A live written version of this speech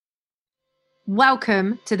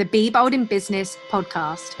Welcome to the Be Bold in Business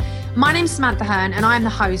podcast. My name's Samantha Hearn and I'm the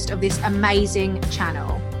host of this amazing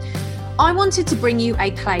channel. I wanted to bring you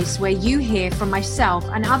a place where you hear from myself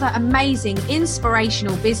and other amazing,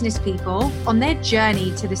 inspirational business people on their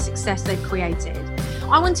journey to the success they've created.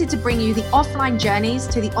 I wanted to bring you the offline journeys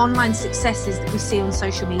to the online successes that we see on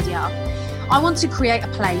social media. I want to create a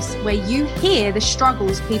place where you hear the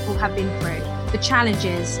struggles people have been through, the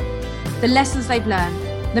challenges, the lessons they've learned,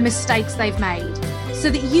 the mistakes they've made, so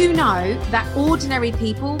that you know that ordinary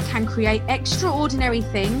people can create extraordinary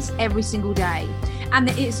things every single day, and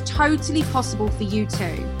that it's totally possible for you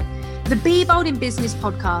too. The Be Bold in Business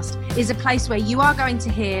podcast is a place where you are going to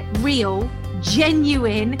hear real,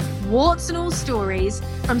 genuine, warts and all stories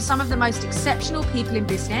from some of the most exceptional people in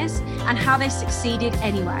business and how they succeeded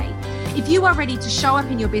anyway. If you are ready to show up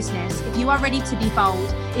in your business, if you are ready to be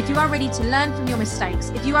bold, if you are ready to learn from your mistakes,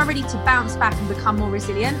 if you are ready to bounce back and become more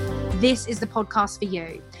resilient, this is the podcast for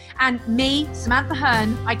you. And me, Samantha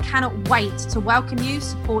Hearn, I cannot wait to welcome you,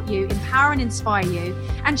 support you, empower and inspire you,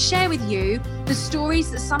 and share with you the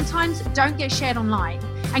stories that sometimes don't get shared online,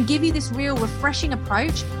 and give you this real refreshing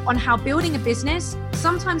approach on how building a business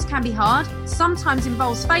sometimes can be hard, sometimes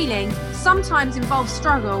involves failing, sometimes involves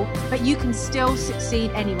struggle, but you can still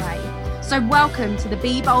succeed anyway. So welcome to the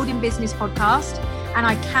Be Bold in Business podcast, and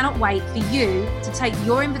I cannot wait for you to take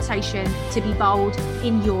your invitation to be bold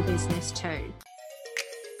in your business too.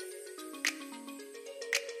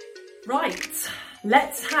 Right,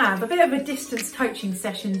 let's have a bit of a distance coaching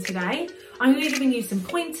session today. I'm going to be giving you some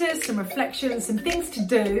pointers, some reflections, some things to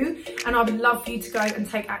do, and I would love for you to go and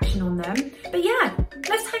take action on them. But yeah,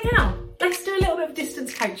 let's hang out. Let's do a little bit of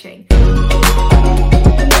distance coaching.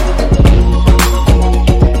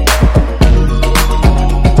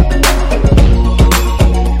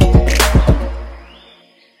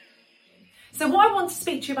 So what I want to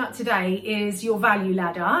speak to you about today is your value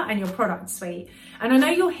ladder and your product suite. And I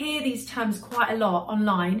know you'll hear these terms quite a lot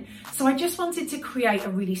online, so I just wanted to create a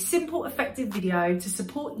really simple, effective video to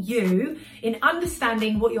support you in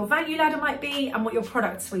understanding what your value ladder might be and what your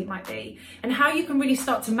product suite might be, and how you can really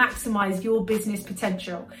start to maximize your business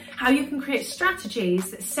potential, how you can create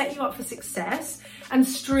strategies that set you up for success and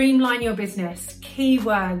streamline your business.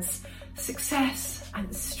 Keywords: success and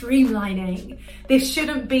streamlining. This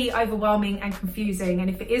shouldn't be overwhelming and confusing, and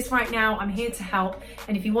if it is right now, I'm here to help.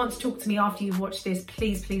 And if you want to talk to me after you've watched this,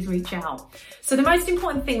 please reach out. So the most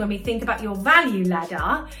important thing when we think about your value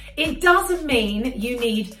ladder, it doesn't mean you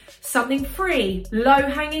need something free,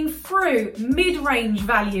 low-hanging fruit, mid-range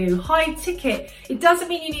value, high ticket. It doesn't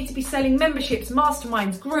mean you need to be selling memberships,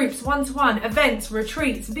 masterminds, groups, one-to-one, events,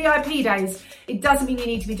 retreats, VIP days. It doesn't mean you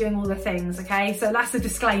need to be doing all the things, okay? So that's a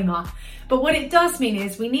disclaimer. But what it does mean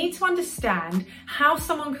is we need to understand how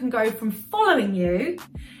someone can go from following you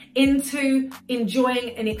into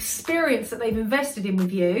enjoying an experience that they've invested in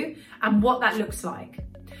with you and what that looks like.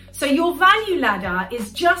 So your value ladder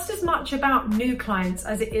is just as much about new clients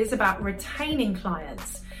as it is about retaining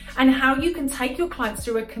clients, and how you can take your clients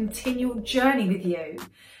through a continual journey with you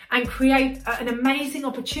and create an amazing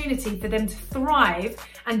opportunity for them to thrive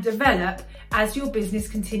and develop as your business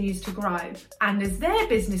continues to grow and as their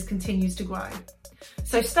business continues to grow.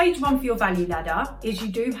 So stage one for your value ladder is you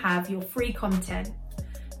do have your free content.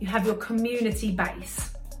 You have your community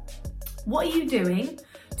base. What are you doing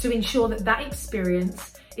to ensure that that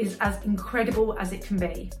experience is as incredible as it can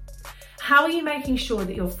be? How are you making sure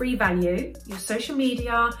that your free value, your social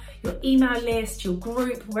media, your email list, your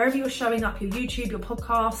group, wherever you're showing up, your YouTube, your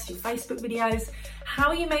podcast, your Facebook videos, how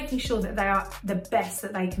are you making sure that they are the best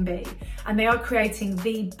that they can be and they are creating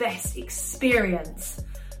the best experience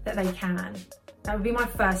that they can? That would be my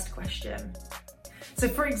first question. So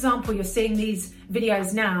for example, you're seeing these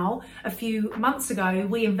videos now. A few months ago,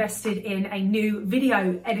 we invested in a new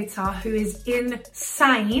video editor who is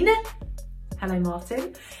insane. Hello,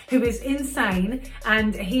 Martin, who is insane.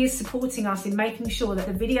 And he is supporting us in making sure that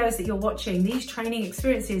the videos that you're watching, these training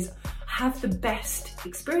experiences, have the best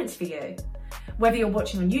experience for you. Whether you're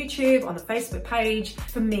watching on YouTube, on the Facebook page,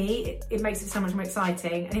 for me, it makes it so much more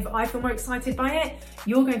exciting. And if I feel more excited by it,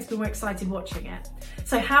 you're going to be more excited watching it.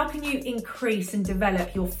 So how can you increase and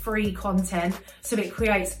develop your free content so it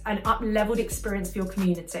creates an up-leveled experience for your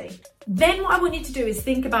community? Then what I want you to do is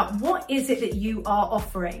think about what is it that you are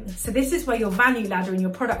offering. So this is where your value ladder and your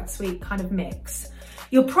product suite kind of mix.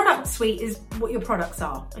 Your product suite is what your products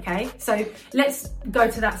are, okay? So let's go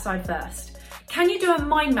to that side first. Can you do a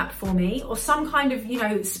mind map for me or some kind of,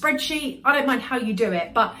 spreadsheet? I don't mind how you do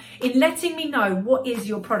it, but in letting me know what is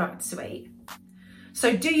your product suite.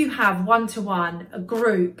 So do you have one-to-one, a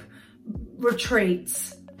group,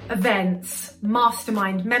 retreats, events,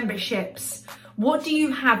 mastermind, memberships. What do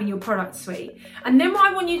you have in your product suite? And then what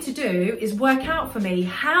I want you to do is work out for me,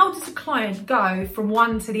 how does a client go from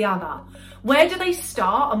one to the other? Where do they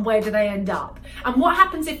start and where do they end up? And what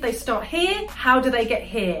happens if they start here? How do they get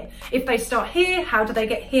here? If they start here, how do they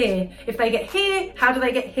get here? If they get here, how do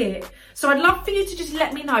they get here? So I'd love for you to just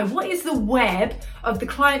let me know, what is the web of the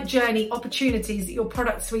client journey opportunities that your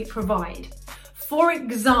product suite provide? For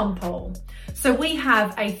example, so we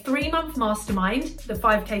have a 3-month mastermind, the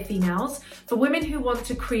 5K Females, for women who want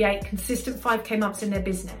to create consistent 5K months in their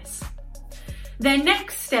business. Their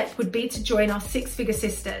next step would be to join our 6-Figure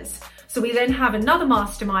Sisters. So we then have another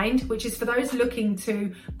mastermind, which is for those looking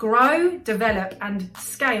to grow, develop, and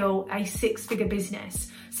scale a 6-figure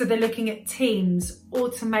business. So they're looking at teams,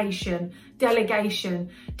 automation, delegation,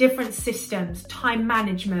 different systems, time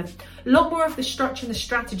management, a lot more of the structure and the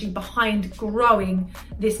strategy behind growing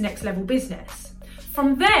this next level business.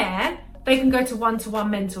 From there, they can go to one-to-one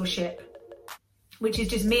mentorship, which is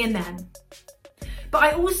just me and them. But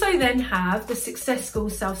I also then have the Success School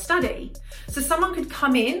self-study. So someone could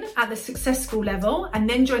come in at the Success School level and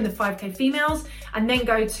then join the 5K Females and then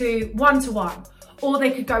go to one-to-one, or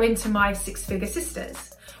they could go into my 6-Figure Sisters.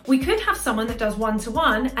 We could have someone that does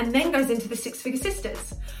one-to-one and then goes into the 6-Figure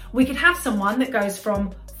Sisters. We could have someone that goes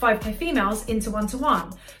from 5K Females into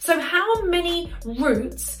one-to-one. So how many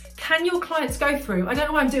routes can your clients go through? I don't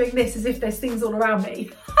know why I'm doing this as if there's things all around me.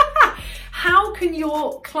 How can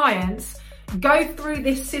your clients go through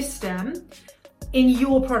this system in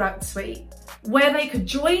your product suite, where they could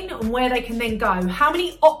join and where they can then go? How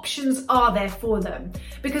many options are there for them?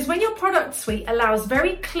 Because when your product suite allows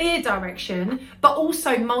very clear direction, but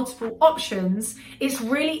also multiple options, it's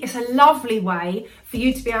a lovely way for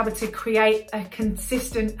you to be able to create a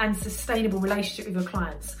consistent and sustainable relationship with your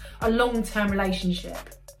clients, a long-term relationship.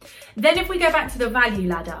 Then if we go back to the value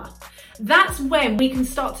ladder, that's when we can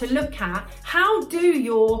start to look at, how do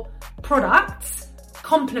your products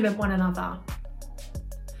complement one another?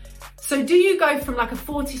 So do you go from like a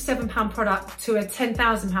 £47 product to a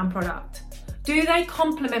 £10,000 product? Do they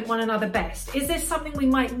complement one another best? Is there something we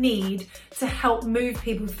might need to help move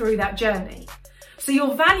people through that journey? So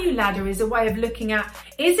your value ladder is a way of looking at,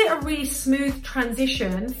 is it a really smooth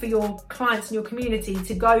transition for your clients and your community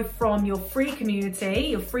to go from your free community,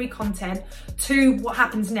 your free content, to what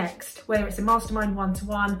happens next, whether it's a mastermind,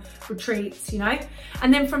 one-to-one, retreats,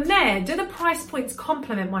 And then from there, do the price points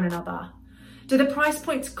complement one another? Do the price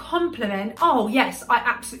points complement, oh yes, I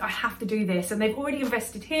have to do this, and they've already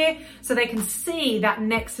invested here, so they can see that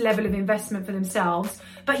next level of investment for themselves,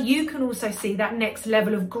 but you can also see that next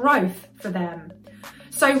level of growth for them.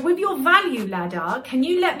 So with your value ladder, can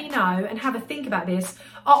you let me know and have a think about this?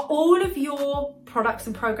 Are all of your products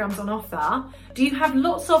and programs on offer? Do you have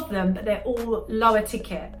lots of them, but they're all lower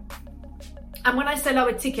ticket? And when I say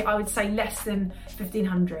lower ticket, I would say less than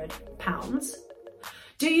 £1,500.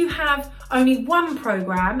 Do you have only one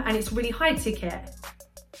program and it's really high ticket?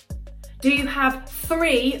 Do you have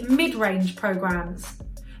 3 mid-range programs?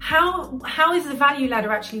 How is the value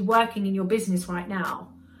ladder actually working in your business right now?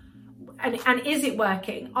 And is it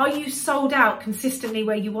working? Are you sold out consistently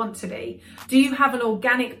where you want to be? Do you have an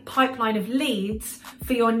organic pipeline of leads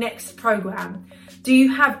for your next program? Do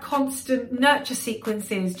you have constant nurture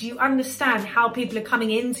sequences? Do you understand how people are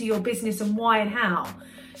coming into your business and why and how?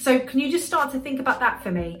 So can you just start to think about that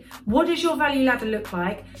for me? What does your value ladder look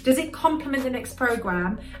like? Does it complement the next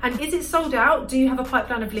program? And is it sold out? Do you have a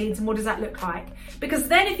pipeline of leads, and what does that look like? Because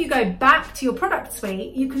then if you go back to your product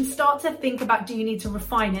suite, you can start to think about, do you need to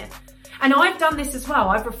refine it? And I've done this as well.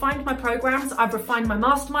 I've refined my programs, I've refined my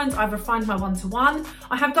masterminds, I've refined my one-to-one.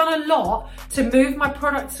 I have done a lot to move my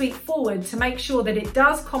product suite forward to make sure that it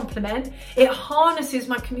does complement, it harnesses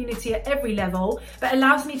my community at every level, but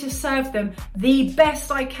allows me to serve them the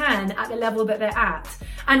best I can at the level that they're at,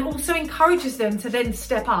 and also encourages them to then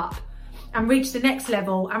step up and reach the next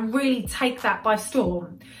level and really take that by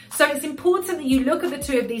storm. So it's important that you look at the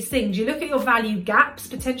two of these things. You look at your value gaps,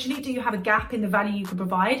 potentially. Do you have a gap in the value you can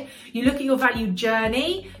provide? You look at your value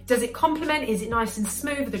journey. Does it complement? Is it nice and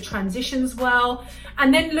smooth? The transitions well?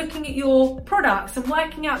 And then looking at your products and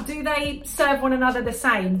working out, do they serve one another the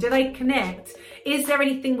same? Do they connect? Is there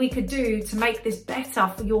anything we could do to make this better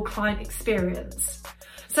for your client experience?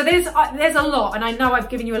 So there's a lot, and I know I've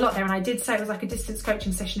given you a lot there, and I did say it was like a distance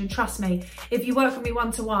coaching session, and trust me, if you work with me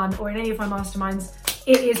one-to-one or in any of my masterminds,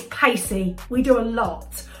 it is pacey. We do a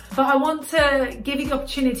lot. But I want to give you the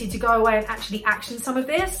opportunity to go away and actually action some of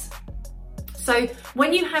this. So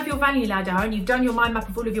when you have your value ladder and you've done your mind map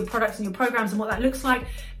of all of your products and your programs and what that looks like,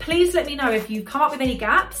 please let me know if you've come up with any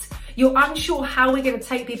gaps, you're unsure how we're going to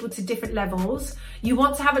take people to different levels, you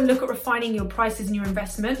want to have a look at refining your prices and your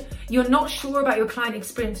investment, you're not sure about your client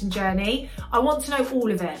experience and journey, I want to know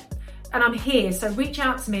all of it. And I'm here, so reach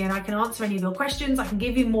out to me and I can answer any of your questions. I can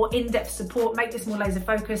give you more in-depth support, make this more laser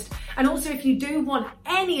focused. And also, if you do want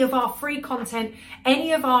any of our free content,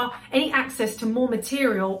 any access to more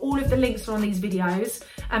material, all of the links are on these videos.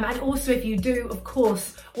 And also, if you do, of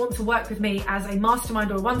course, want to work with me as a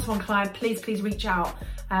mastermind or a one-to-one client, please reach out.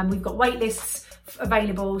 We've got wait lists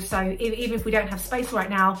available, so even if we don't have space right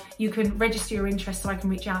now, you can register your interest so I can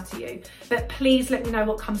reach out to you. But please let me know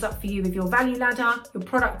what comes up for you with your value ladder, your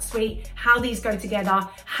product suite, how these go together,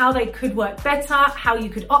 how they could work better, how you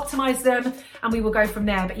could optimize them, and we will go from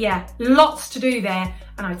there. But yeah, lots to do there,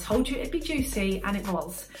 and I told you it'd be juicy, and it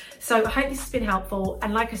was. So I hope this has been helpful,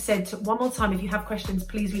 and like I said, one more time, if you have questions,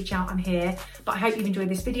 please reach out. I'm here. But I hope you've enjoyed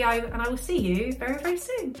this video, and I will see you very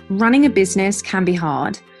soon. Running a business can be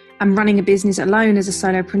hard. And running a business alone as a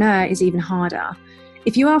solopreneur is even harder.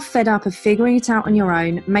 If you are fed up of figuring it out on your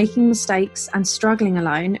own, making mistakes and struggling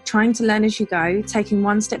alone, trying to learn as you go, taking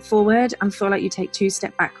one step forward and feel like you take 2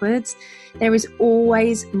 steps backwards, there is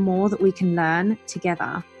always more that we can learn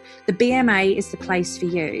together. The BMA is the place for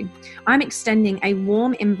you. I'm extending a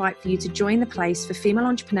warm invite for you to join the place for female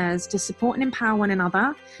entrepreneurs to support and empower one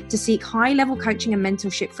another, to seek high-level coaching and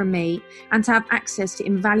mentorship from me, and to have access to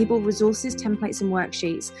invaluable resources, templates, and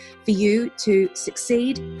worksheets for you to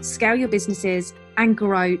succeed, scale your businesses, and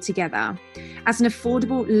grow together. As an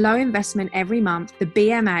affordable, low investment every month, the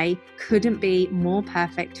BMA couldn't be more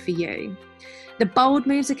perfect for you. The Bold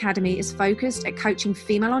Moves Academy is focused at coaching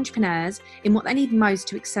female entrepreneurs in what they need most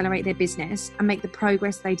to accelerate their business and make the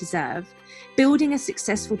progress they deserve. Building a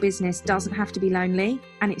successful business doesn't have to be lonely,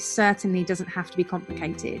 and it certainly doesn't have to be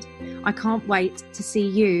complicated. I can't wait to see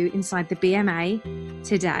you inside the BMA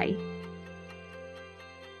today.